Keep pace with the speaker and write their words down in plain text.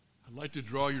I'd like to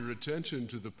draw your attention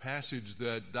to the passage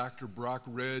that Dr. Brock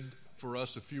read for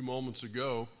us a few moments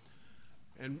ago.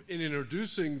 And in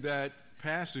introducing that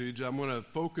passage, I'm going to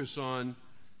focus on,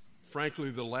 frankly,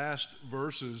 the last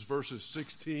verses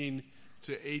 16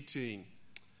 to 18.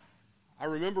 I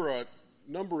remember a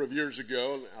number of years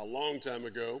ago, a long time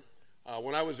ago,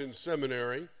 when I was in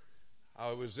seminary,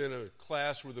 I was in a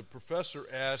class where the professor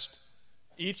asked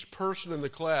each person in the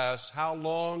class how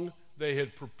long they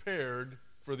had prepared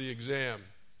for the exam.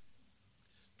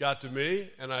 Got to me,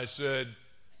 and I said,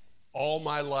 all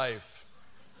my life.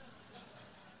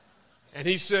 And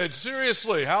he said,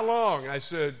 seriously, how long? I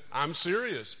said, I'm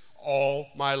serious, all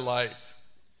my life.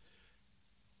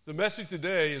 The message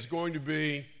today is going to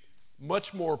be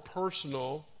much more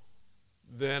personal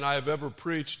than I've ever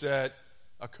preached at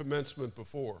a commencement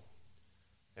before.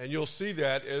 And you'll see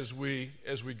that as we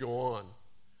go on.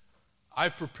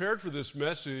 I've prepared for this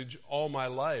message all my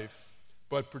life,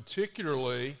 but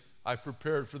particularly I've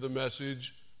prepared for the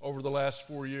message over the last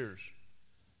 4 years.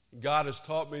 God has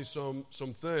taught me some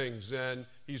things, and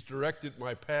He's directed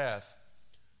my path.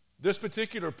 This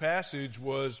particular passage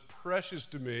was precious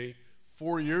to me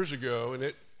 4 years ago, and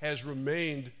it has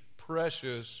remained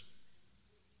precious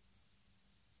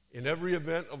in every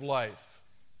event of life.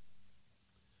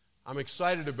 I'm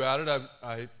excited about it.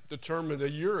 I determined a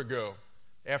year ago,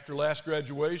 after last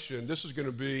graduation, this is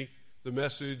going to be the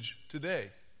message today.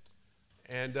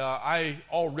 And I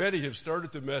already have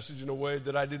started the message in a way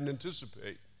that I didn't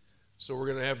anticipate. So we're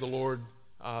going to have the Lord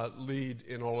lead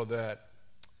in all of that.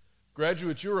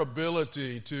 Graduates, your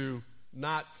ability to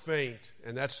not faint,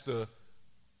 and that's the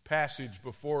passage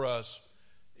before us,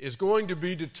 is going to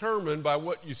be determined by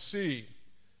what you see.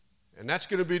 And that's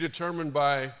going to be determined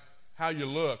by how you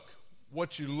look,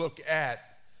 what you look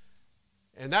at.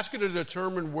 And that's going to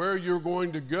determine where you're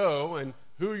going to go and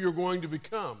who you're going to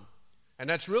become. And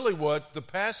that's really what the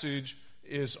passage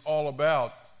is all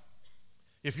about.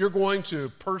 If you're going to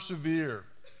persevere,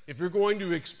 if you're going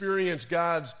to experience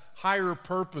God's higher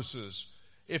purposes,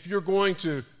 if you're going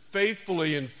to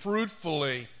faithfully and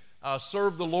fruitfully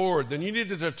serve the Lord, then you need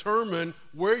to determine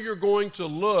where you're going to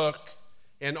look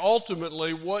and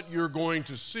ultimately what you're going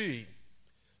to see.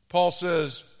 Paul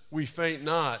says, we faint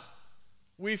not.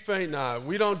 We faint not.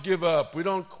 We don't give up. We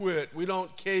don't quit. We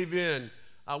don't cave in.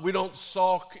 We don't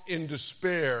sulk in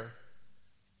despair.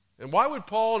 And why would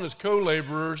Paul and his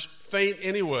co-laborers faint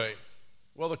anyway?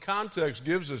 Well, the context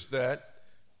gives us that.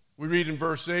 We read in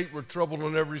verse 8, we're troubled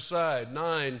on every side.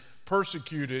 9,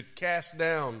 persecuted, cast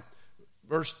down.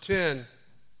 Verse 10,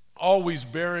 always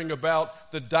bearing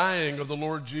about the dying of the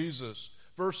Lord Jesus.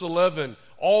 Verse 11,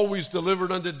 always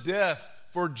delivered unto death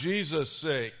for Jesus'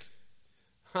 sake.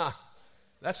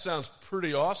 That sounds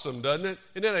pretty awesome, doesn't it?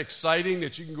 Isn't that exciting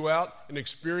that you can go out and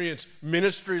experience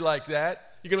ministry like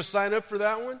that? You going to sign up for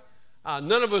that one?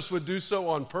 None of us would do so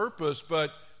on purpose,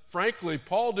 but frankly,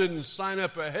 Paul didn't sign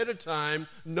up ahead of time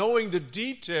knowing the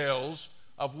details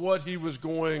of what he was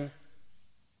going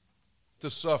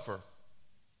to suffer.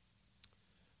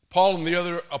 Paul and the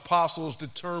other apostles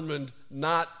determined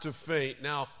not to faint.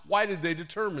 Now, why did they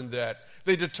determine that?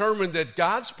 They determined that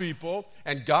God's people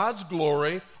and God's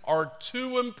glory are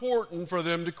too important for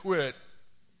them to quit.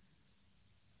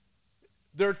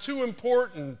 They're too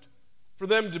important for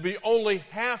them to be only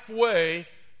halfway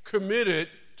committed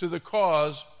to the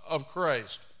cause of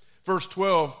Christ. Verse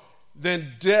 12,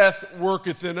 then death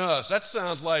worketh in us. That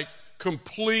sounds like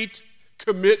complete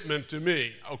commitment to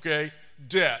me, okay?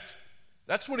 Death.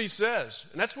 That's what he says,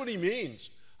 and that's what he means.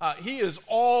 He is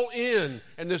all in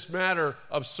this matter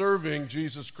of serving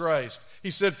Jesus Christ.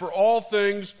 He said, for all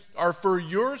things are for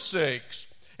your sakes.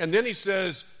 And then he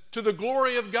says, to the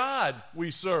glory of God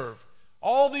we serve.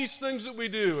 All these things that we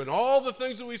do and all the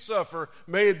things that we suffer,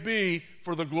 may it be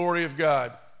for the glory of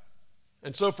God.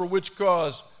 And so for which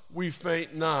cause we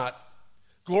faint not.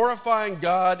 Glorifying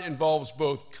God involves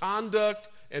both conduct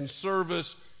and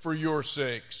service for your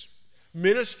sakes.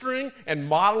 Ministering and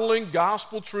modeling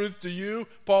gospel truth to you,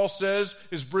 Paul says,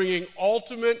 is bringing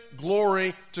ultimate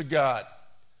glory to God.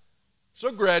 So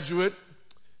graduate,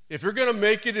 if you're going to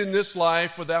make it in this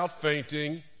life without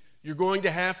fainting, you're going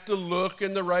to have to look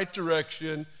in the right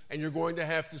direction and you're going to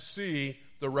have to see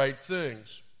the right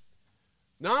things.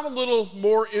 Now I'm a little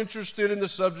more interested in the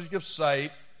subject of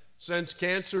sight since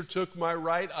cancer took my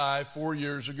right eye 4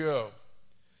 years ago.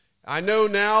 I know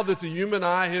now that the human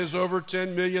eye has over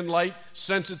 10 million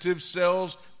light-sensitive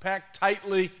cells packed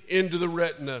tightly into the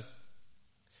retina,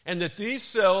 and that these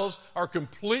cells are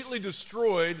completely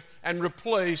destroyed and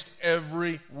replaced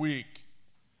every week.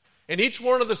 And each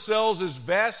one of the cells is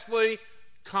vastly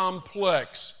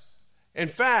complex. In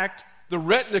fact, the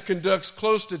retina conducts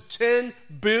close to 10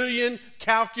 billion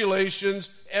calculations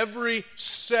every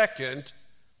second,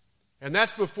 and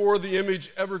that's before the image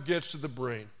ever gets to the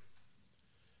brain.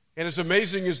 And as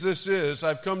amazing as this is,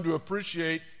 I've come to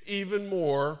appreciate even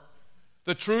more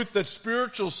the truth that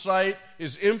spiritual sight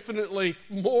is infinitely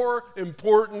more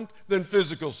important than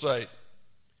physical sight.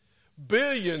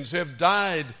 Billions have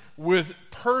died with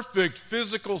perfect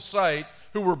physical sight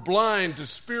who were blind to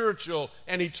spiritual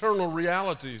and eternal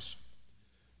realities.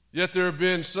 Yet there have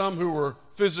been some who were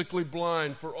physically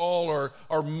blind for all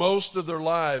or most of their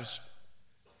lives,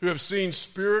 who have seen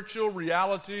spiritual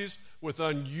realities with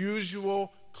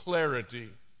unusual clarity.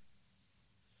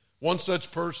 One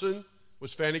such person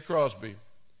was Fanny Crosby,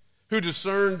 who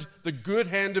discerned the good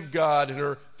hand of God in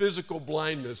her physical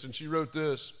blindness. And she wrote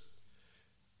this: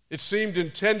 "It seemed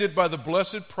intended by the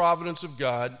blessed providence of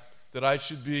God that I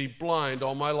should be blind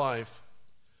all my life.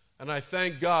 And I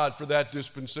thank God for that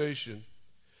dispensation.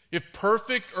 If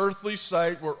perfect earthly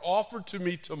sight were offered to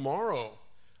me tomorrow,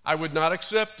 I would not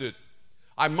accept it.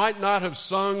 I might not have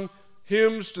sung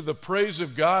hymns to the praise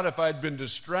of God if I had been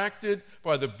distracted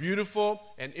by the beautiful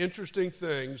and interesting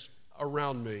things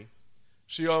around me."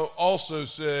 She also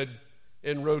said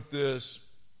and wrote this: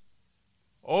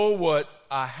 "Oh, what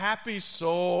a happy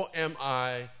soul am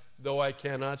I, though I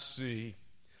cannot see.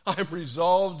 I'm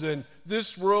resolved in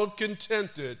this world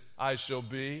contented I shall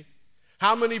be.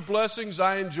 How many blessings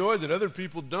I enjoy that other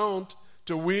people don't.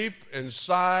 To weep and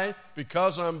sigh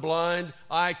because I'm blind,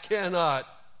 I cannot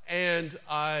and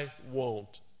I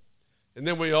won't." And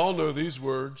then we all know these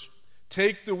words: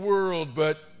 "Take the world,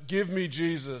 but give me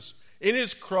Jesus. In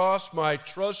his cross my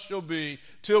trust shall be,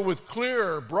 till with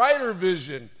clearer, brighter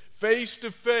vision, face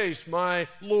to face, my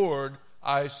Lord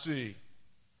I see."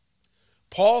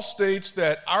 Paul states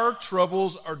that our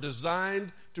troubles are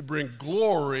designed to bring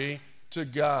glory to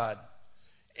God.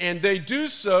 And they do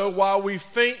so while we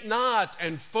faint not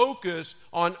and focus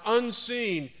on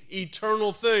unseen,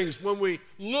 eternal things when we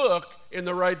look in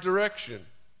the right direction.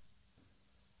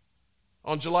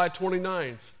 On July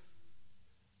 29th,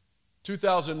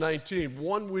 2019,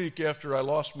 1 week after I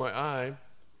lost my eye,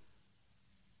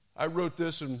 I wrote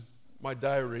this in my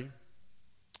diary: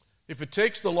 "If it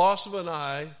takes the loss of an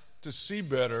eye to see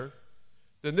better,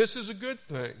 then this is a good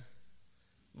thing.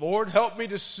 Lord, help me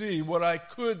to see what I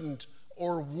couldn't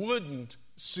or wouldn't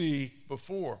see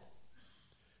before."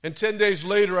 And 10 days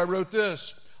later, I wrote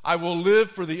this: "I will live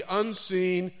for the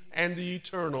unseen and the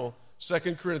eternal,"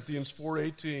 2 Corinthians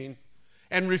 4:18,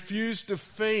 "and refuse to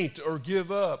faint or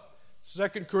give up,"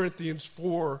 2 Corinthians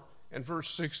 4 and verse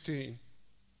 16.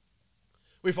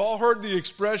 We've all heard the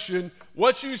expression,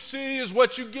 "What you see is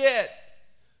what you get."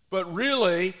 But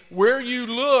really, where you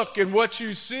look and what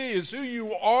you see is who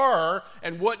you are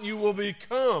and what you will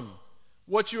become,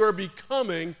 what you are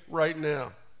becoming right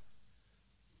now.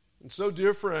 And so,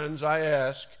 dear friends, I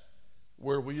ask,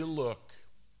 where will you look?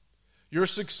 Your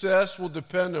success will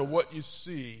depend on what you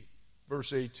see,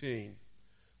 verse 18.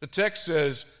 The text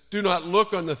says, "Do not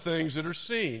look on the things that are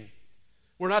seen."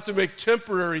 We're not to make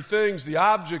temporary things the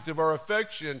object of our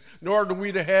affection, nor are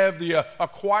we to have the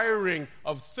acquiring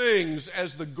of things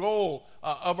as the goal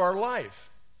of our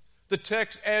life. The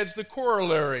text adds the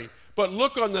corollary: "But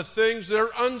look on the things that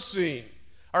are unseen."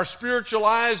 Our spiritual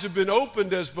eyes have been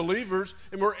opened as believers,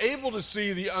 and we're able to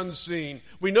see the unseen.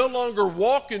 We no longer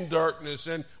walk in darkness,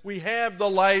 and we have the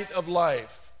light of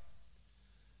life.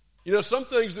 You know, some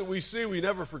things that we see we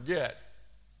never forget.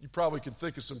 You probably can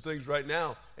think of some things right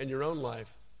now in your own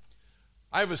life.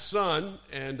 I have a son,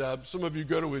 and some of you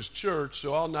go to his church,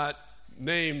 so I'll not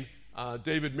name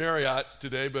David Marriott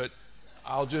today, but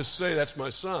I'll just say that's my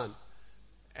son.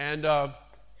 And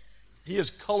he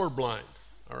is colorblind,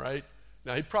 all right?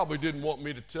 Now, he probably didn't want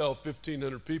me to tell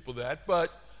 1,500 people that,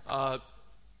 but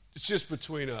it's just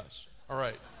between us, all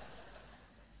right?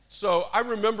 So I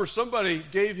remember somebody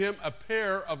gave him a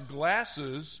pair of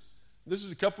glasses, this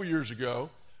is a couple years ago,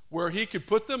 where he could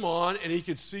put them on and he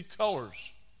could see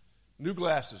colors. New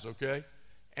glasses, okay?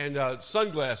 And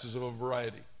sunglasses of a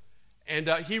variety. And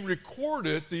he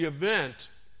recorded the event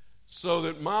so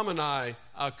that Mom and I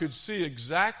could see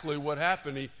exactly what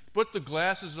happened. He put the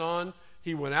glasses on.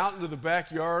 He went out into the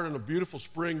backyard on a beautiful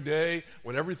spring day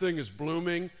when everything is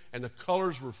blooming and the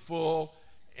colors were full.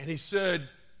 And he said,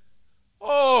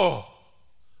 oh,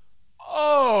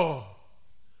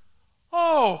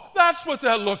 that's what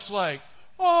that looks like.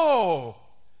 Oh,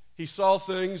 he saw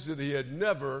things that he had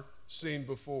never seen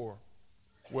before.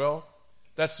 Well,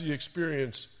 that's the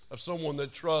experience of someone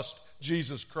that trusts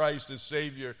Jesus Christ as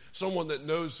Savior, someone that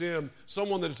knows Him,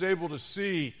 someone that is able to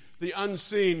see the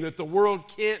unseen that the world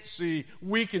can't see,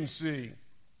 we can see.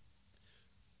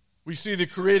 We see the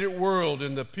created world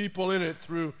and the people in it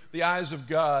through the eyes of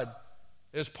God.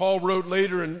 As Paul wrote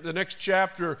later in the next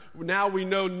chapter, now we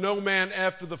know no man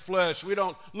after the flesh. We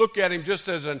don't look at him just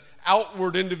as an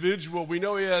outward individual. We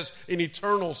know he has an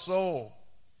eternal soul.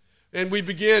 And we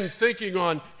begin thinking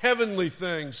on heavenly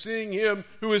things, seeing him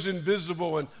who is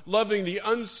invisible and loving the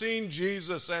unseen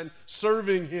Jesus and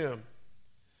serving him.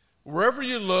 Wherever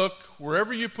you look,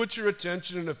 wherever you put your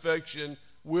attention and affection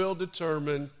will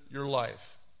determine your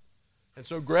life. And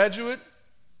so, graduate,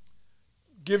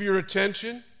 give your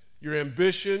attention, your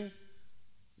ambition,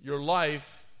 your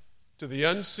life to the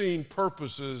unseen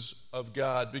purposes of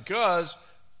God. Because,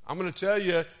 I'm going to tell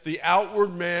you, the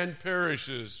outward man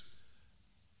perishes.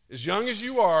 As young as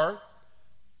you are,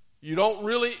 you don't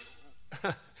really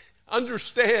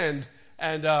understand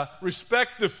and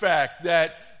respect the fact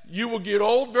that you will get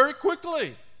old very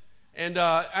quickly. And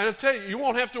I'll tell you, you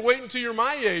won't have to wait until you're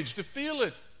my age to feel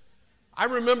it. I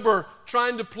remember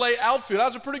trying to play outfield. I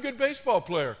was a pretty good baseball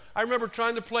player. I remember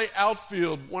trying to play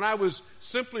outfield when I was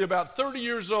simply about 30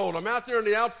 years old. I'm out there in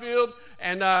the outfield,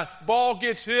 and ball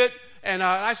gets hit, and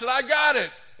I said, I got it.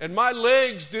 And my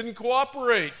legs didn't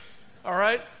cooperate, all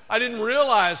right? I didn't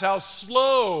realize how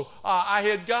slow I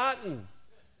had gotten.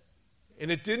 And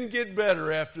it didn't get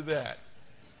better after that,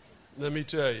 let me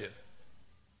tell you.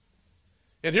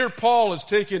 And here Paul has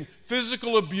taken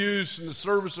physical abuse in the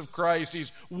service of Christ.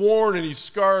 He's worn and he's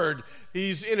scarred.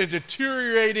 He's in a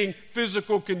deteriorating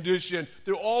physical condition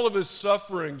through all of his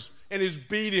sufferings and his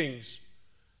beatings.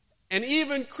 And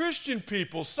even Christian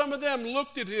people, some of them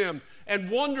looked at him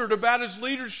and wondered about his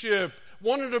leadership,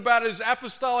 wondered about his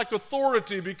apostolic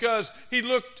authority because he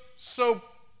looked so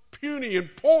puny and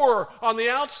poor on the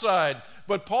outside.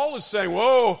 But Paul is saying,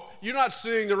 whoa, you're not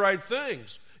seeing the right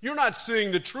things. You're not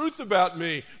seeing the truth about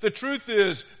me. The truth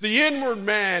is, the inward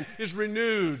man is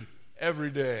renewed every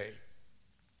day.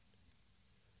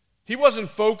 He wasn't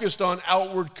focused on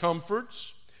outward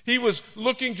comforts. He was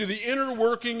looking to the inner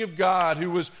working of God who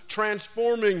was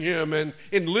transforming him and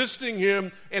enlisting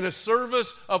him in a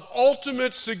service of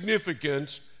ultimate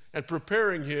significance and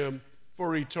preparing him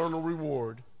for eternal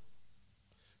reward.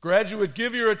 Graduate,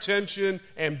 give your attention,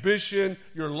 ambition,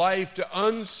 your life to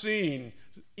unseen,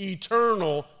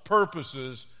 eternal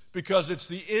purposes, because it's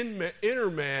the inner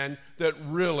man that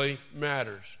really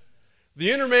matters.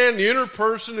 The inner man, the inner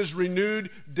person is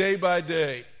renewed day by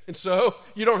day. And so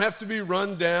you don't have to be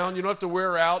run down, you don't have to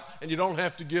wear out, and you don't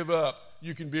have to give up.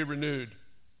 You can be renewed.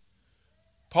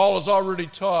 Paul has already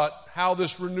taught how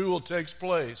this renewal takes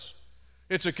place.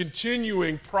 It's a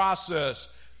continuing process.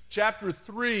 Chapter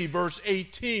 3, verse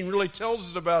 18 really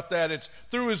tells us about that. It's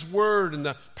through his word and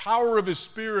the power of his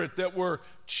Spirit that we're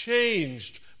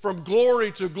changed from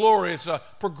glory to glory. It's a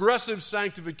progressive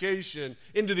sanctification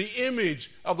into the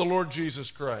image of the Lord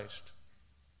Jesus Christ.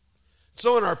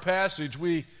 So in our passage,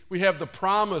 we have the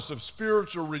promise of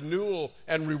spiritual renewal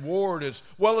and reward, as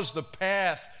well as the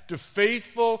path to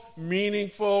faithful,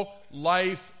 meaningful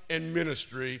life and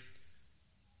ministry.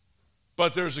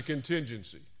 But there's a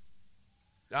contingency.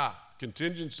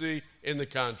 Contingency in the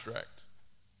contract.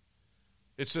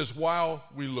 It says, while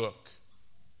we look.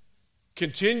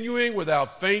 Continuing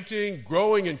without fainting,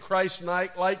 growing in Christ's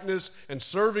likeness, and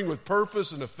serving with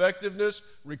purpose and effectiveness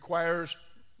requires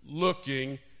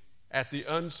looking at the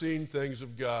unseen things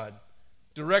of God,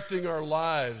 directing our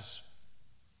lives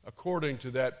according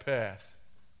to that path.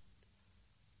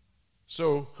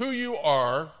 So who you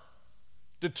are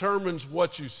determines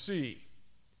what you see.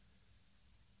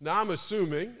 Now I'm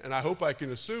assuming, and I hope I can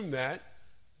assume that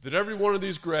every one of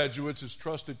these graduates has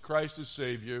trusted Christ as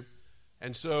Savior,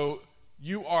 and so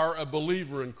you are a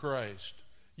believer in Christ.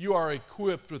 You are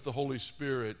equipped with the Holy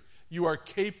Spirit. You are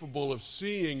capable of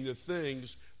seeing the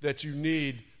things that you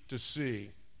need to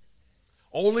see.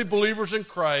 Only believers in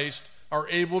Christ are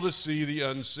able to see the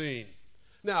unseen.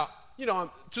 Now,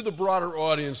 to the broader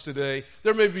audience today,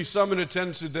 there may be some in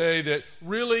attendance today that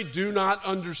really do not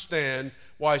understand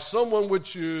why someone would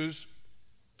choose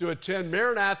to attend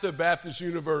Maranatha Baptist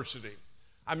University.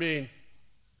 I mean,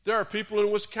 there are people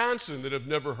in Wisconsin that have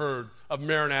never heard of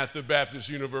Maranatha Baptist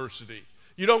University.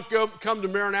 You don't come to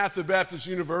Maranatha Baptist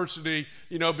University,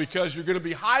 because you're going to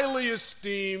be highly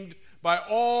esteemed by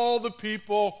all the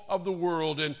people of the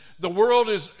world. And the world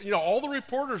is, all the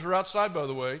reporters are outside, by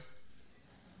the way.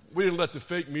 We didn't let the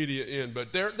fake media in,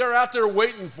 but they're out there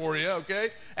waiting for you,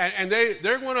 okay? And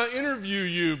they're going to interview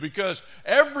you because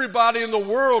everybody in the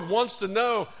world wants to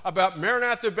know about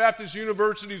Maranatha Baptist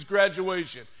University's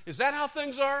graduation. Is that how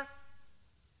things are?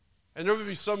 And there will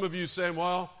be some of you saying,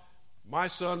 well, my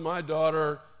son, my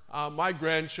daughter, my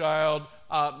grandchild,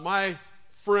 my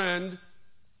friend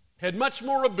had much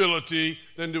more ability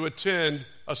than to attend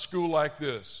a school like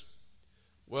this.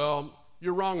 Well,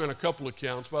 you're wrong on a couple of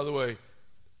counts. By the way,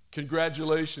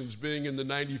 congratulations being in the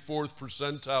 94th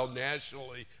percentile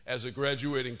nationally as a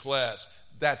graduating class.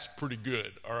 That's pretty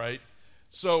good, all right?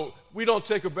 So we don't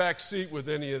take a back seat with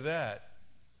any of that.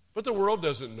 But the world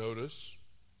doesn't notice,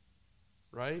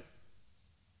 right?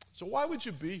 So why would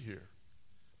you be here?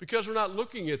 Because we're not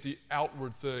looking at the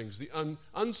outward things, the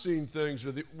unseen things,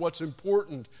 or what's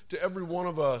important to every one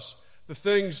of us, the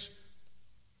things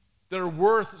that are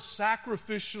worth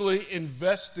sacrificially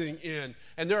investing in.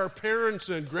 And there are parents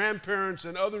and grandparents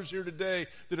and others here today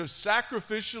that have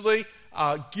sacrificially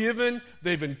given,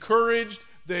 they've encouraged,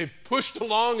 they've pushed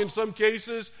along in some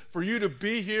cases for you to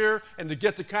be here and to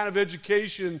get the kind of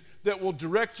education that will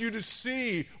direct you to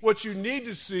see what you need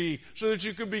to see so that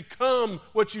you can become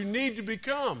what you need to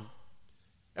become.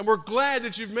 And we're glad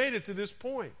that you've made it to this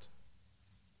point.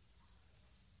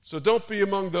 So don't be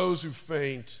among those who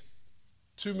faint.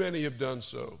 Too many have done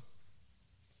so.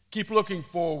 Keep looking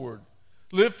forward.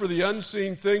 Live for the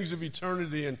unseen things of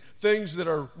eternity and things that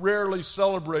are rarely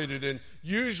celebrated and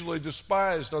usually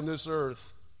despised on this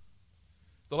earth.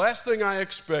 The last thing I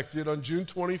expected on June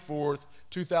 24th,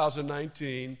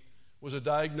 2019 was a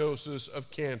diagnosis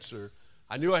of cancer.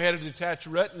 I knew I had a detached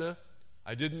retina.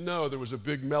 I didn't know there was a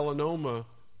big melanoma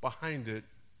behind it.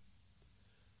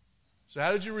 So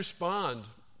how did you respond?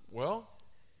 Well,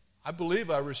 I believe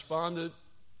I responded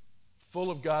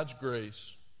full of God's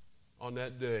grace on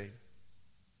that day.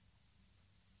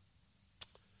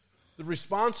 The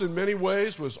response in many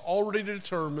ways was already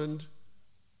determined,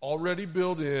 already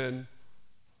built in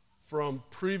from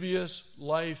previous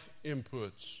life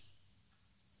inputs.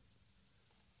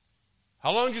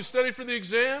 How long did you study for the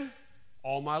exam?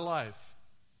 All my life.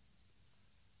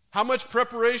 How much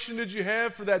preparation did you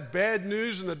have for that bad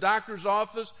news in the doctor's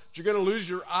office that you're going to lose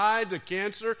your eye to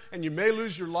cancer and you may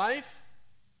lose your life?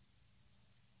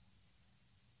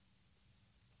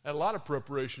 I had a lot of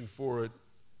preparation for it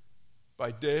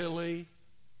by daily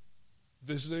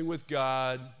visiting with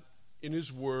God in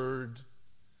His Word,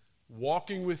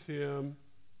 walking with Him,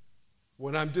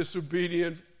 when I'm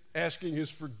disobedient, asking His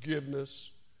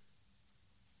forgiveness,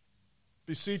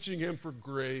 beseeching Him for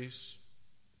grace,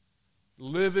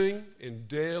 living in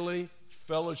daily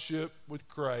fellowship with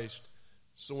Christ.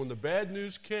 So when the bad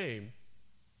news came,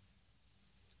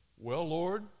 well,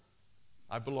 Lord,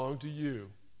 I belong to You.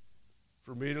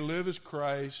 For me to live is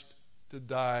Christ, to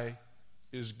die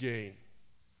is gain.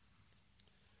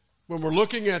 When we're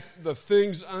looking at the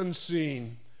things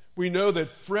unseen, we know that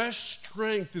fresh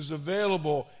strength is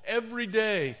available every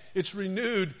day. It's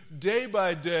renewed day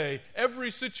by day.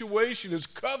 Every situation is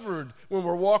covered when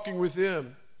we're walking with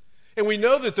Him. And we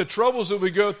know that the troubles that we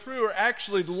go through are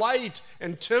actually light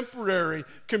and temporary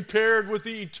compared with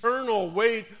the eternal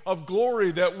weight of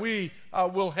glory that we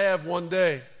will have one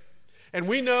day. And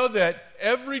we know that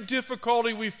every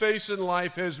difficulty we face in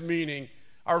life has meaning.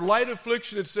 Our light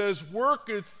affliction, it says,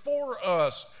 worketh for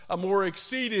us a more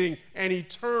exceeding and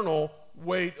eternal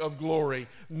weight of glory.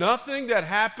 Nothing that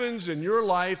happens in your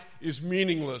life is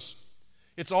meaningless.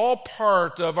 It's all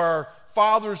part of our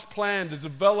Father's plan to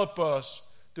develop us,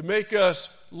 to make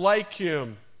us like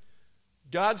Him.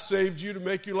 God saved you to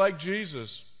make you like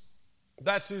Jesus.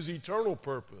 That's His eternal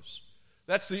purpose.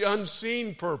 That's the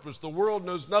unseen purpose the world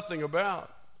knows nothing about.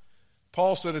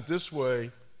 Paul said it this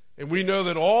way, and we know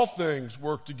that all things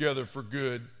work together for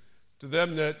good to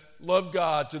them that love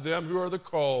God, to them who are the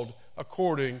called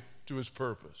according to His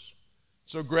purpose.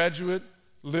 So, graduate,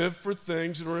 live for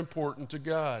things that are important to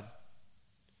God.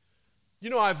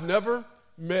 You know, I've never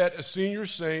met a senior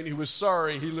saint who was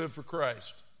sorry he lived for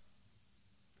Christ.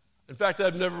 In fact,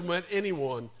 I've never met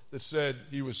anyone that said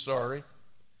he was sorry.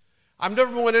 I've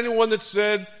never met anyone that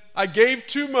said, I gave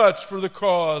too much for the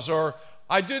cause, or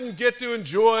I didn't get to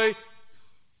enjoy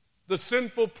the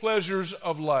sinful pleasures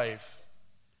of life.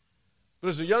 But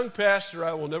as a young pastor,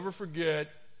 I will never forget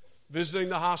visiting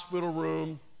the hospital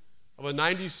room of a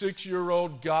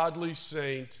 96-year-old godly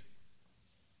saint.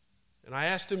 And I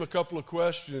asked him a couple of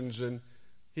questions, and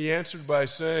he answered by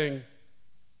saying,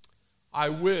 I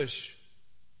wish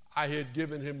I had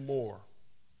given him more.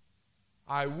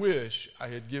 I wish I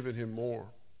had given him more.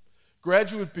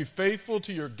 Graduate, be faithful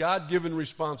to your God-given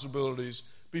responsibilities.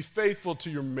 Be faithful to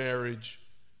your marriage,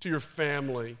 to your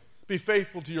family. Be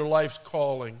faithful to your life's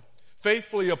calling.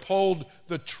 Faithfully uphold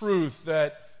the truth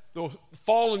that the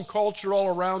fallen culture all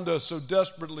around us so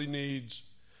desperately needs.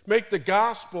 Make the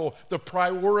gospel the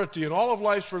priority in all of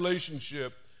life's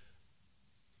relationship.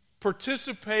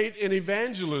 Participate in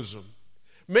evangelism.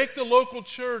 Make the local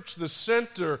church the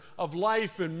center of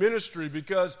life and ministry,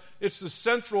 because it's the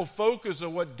central focus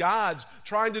of what God's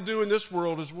trying to do in this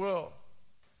world as well.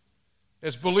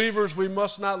 As believers, we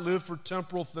must not live for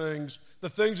temporal things, the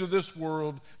things of this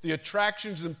world, the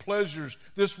attractions and pleasures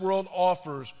this world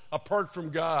offers apart from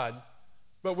God,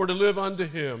 but we're to live unto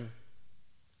Him.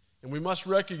 And we must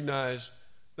recognize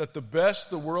that the best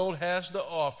the world has to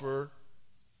offer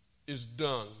is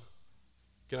dung.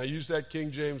 Can I use that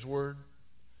King James word?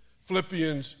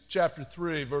 Philippians chapter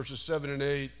 3, verses 7 and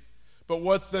 8. But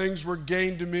what things were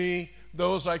gained to me,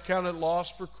 those I counted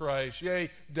loss for Christ. Yea,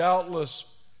 doubtless,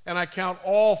 and I count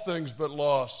all things but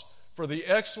loss for the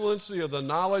excellency of the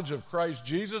knowledge of Christ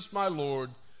Jesus my Lord,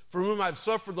 for whom I've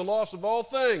suffered the loss of all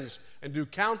things, and do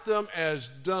count them as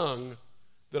dung,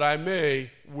 that I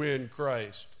may win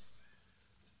Christ.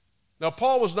 Now,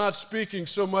 Paul was not speaking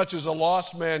so much as a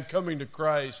lost man coming to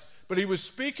Christ, but he was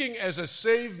speaking as a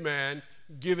saved man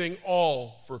giving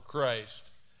all for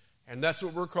Christ. And that's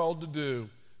what we're called to do.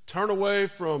 Turn away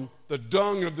from the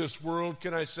dung of this world,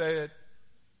 can I say it?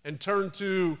 And turn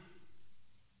to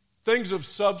things of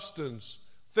substance,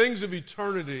 things of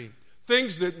eternity,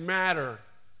 things that matter,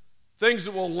 things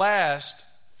that will last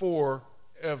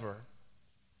forever.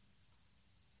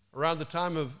 Around the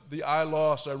time of the eye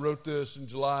loss, I wrote this in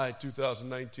July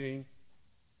 2019.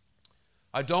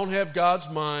 I don't have God's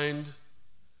mind,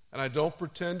 and I don't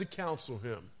pretend to counsel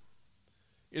Him.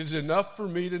 It is enough for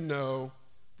me to know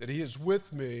that He is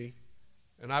with me,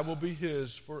 and I will be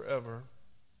His forever.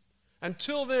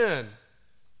 Until then,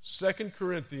 2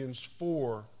 Corinthians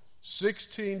 4,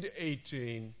 16 to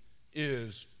 18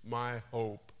 is my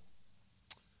hope.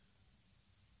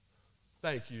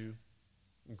 Thank you.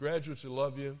 And graduates, we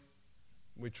love you.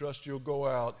 We trust you'll go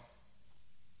out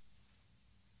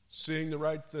seeing the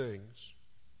right things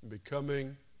and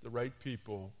becoming the right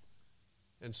people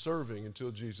and serving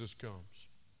until Jesus comes.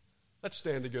 Let's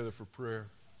stand together for prayer.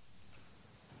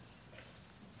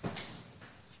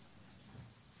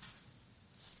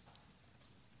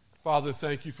 Father,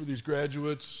 thank you for these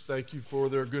graduates. Thank you for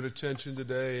their good attention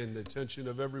today and the attention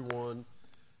of everyone.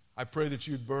 I pray that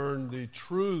you'd burn the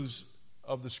truths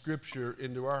of the Scripture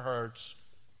into our hearts,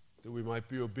 that we might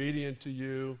be obedient to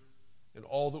you in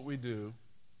all that we do.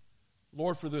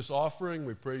 Lord, for this offering,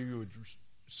 we pray you would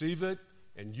receive it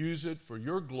and use it for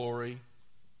your glory.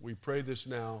 We pray this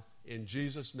now in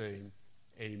Jesus' name.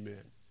 Amen.